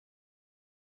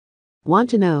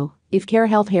Want to know if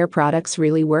KeraHealth hair products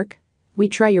really work? We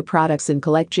try your products and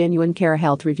collect genuine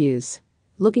KeraHealth reviews.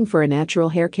 Looking for a natural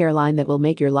hair care line that will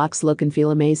make your locks look and feel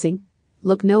amazing?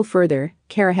 Look no further.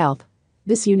 KeraHealth.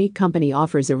 This unique company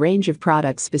offers a range of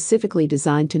products specifically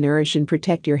designed to nourish and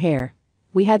protect your hair.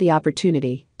 We had the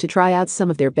opportunity to try out some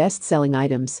of their best-selling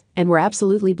items and were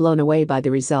absolutely blown away by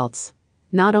the results.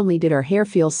 Not only did our hair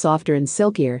feel softer and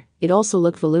silkier, it also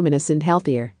looked voluminous and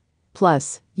healthier.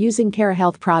 Plus, using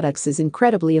KeraHealth products is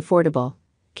incredibly affordable.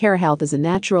 KeraHealth is a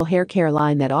natural hair care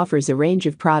line that offers a range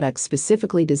of products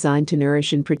specifically designed to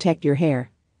nourish and protect your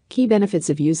hair. Key benefits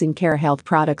of using KeraHealth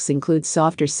products include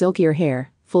softer, silkier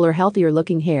hair, fuller,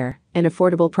 healthier-looking hair, and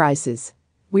affordable prices.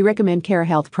 We recommend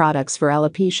KeraHealth products for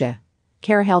alopecia.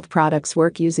 KeraHealth products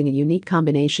work using a unique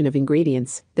combination of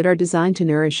ingredients that are designed to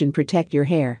nourish and protect your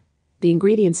hair. The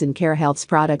ingredients in KeraHealth's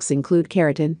products include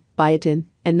keratin, biotin,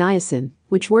 and niacin,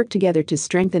 which work together to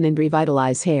strengthen and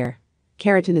revitalize hair.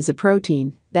 Keratin is a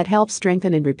protein that helps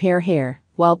strengthen and repair hair,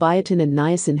 while biotin and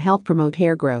niacin help promote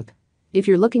hair growth. If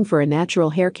you're looking for a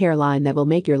natural hair care line that will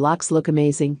make your locks look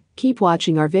amazing, keep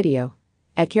watching our video.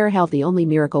 At KeraHealth, the only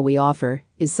miracle we offer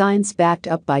is science backed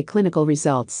up by clinical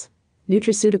results.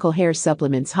 Nutraceutical hair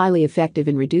supplements highly effective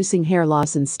in reducing hair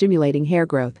loss and stimulating hair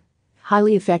growth.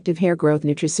 Highly effective hair growth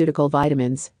nutraceutical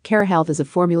vitamins. KeraHealth is a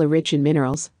formula rich in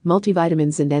minerals,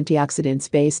 multivitamins and antioxidants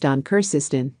based on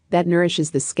quercetin that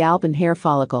nourishes the scalp and hair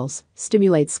follicles,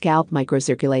 stimulates scalp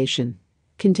microcirculation.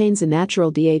 Contains a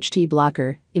natural DHT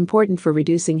blocker, important for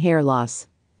reducing hair loss.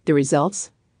 The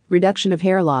results? Reduction of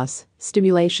hair loss,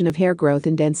 stimulation of hair growth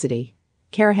and density.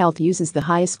 KeraHealth uses the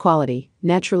highest quality,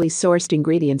 naturally sourced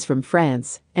ingredients from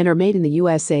France and are made in the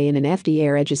USA in an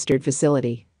FDA-registered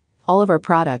facility. All of our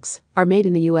products are made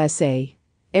in the USA.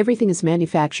 Everything is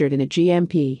manufactured in a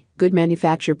GMP, Good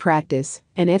Manufacture Practice,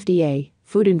 and FDA,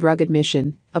 Food and Drug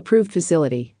Admission, approved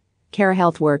facility.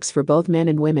 KeraHealth works for both men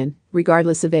and women,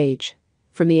 regardless of age.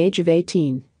 From the age of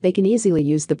 18, they can easily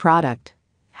use the product.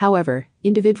 However,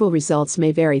 individual results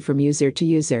may vary from user to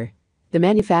user. The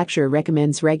manufacturer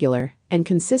recommends regular and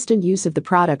consistent use of the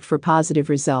product for positive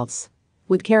results.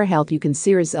 With KeraHealth, you can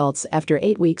see results after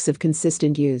 8 weeks of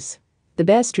consistent use. The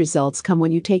best results come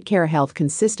when you take KeraHealth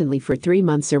consistently for 3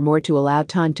 months or more to allow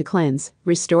time to cleanse,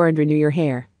 restore and renew your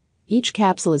hair. Each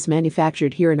capsule is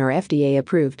manufactured here in our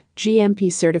FDA-approved,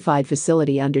 GMP-certified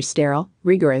facility under sterile,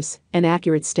 rigorous, and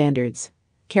accurate standards.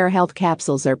 KeraHealth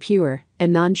capsules are pure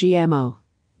and non-GMO.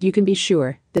 You can be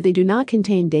sure that they do not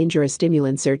contain dangerous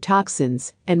stimulants or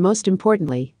toxins, and most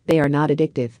importantly, they are not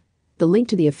addictive. The link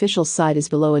to the official site is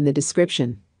below in the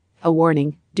description. A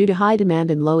warning: due to high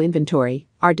demand and low inventory,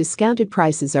 our discounted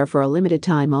prices are for a limited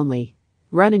time only.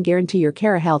 Run and guarantee your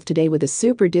KeraHealth today with a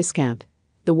super discount.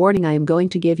 The warning I am going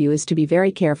to give you is to be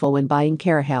very careful when buying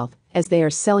KeraHealth, as they are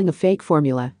selling a fake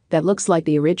formula that looks like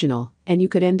the original, and you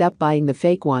could end up buying the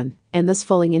fake one, and thus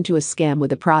falling into a scam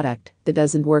with a product that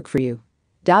doesn't work for you.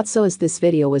 So as this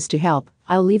video was to help,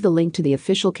 I'll leave the link to the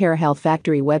official KeraHealth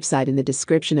factory website in the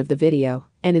description of the video,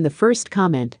 and in the first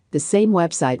comment, the same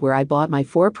website where I bought my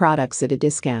 4 products at a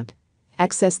discount.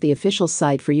 Access the official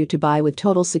site for you to buy with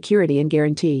total security and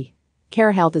guarantee.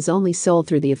 KeraHealth is only sold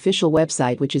through the official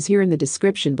website, which is here in the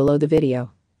description below the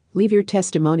video. Leave your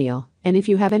testimonial, and if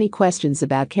you have any questions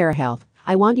about KeraHealth,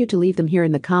 I want you to leave them here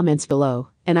in the comments below,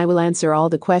 and I will answer all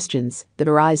the questions that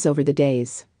arise over the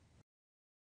days.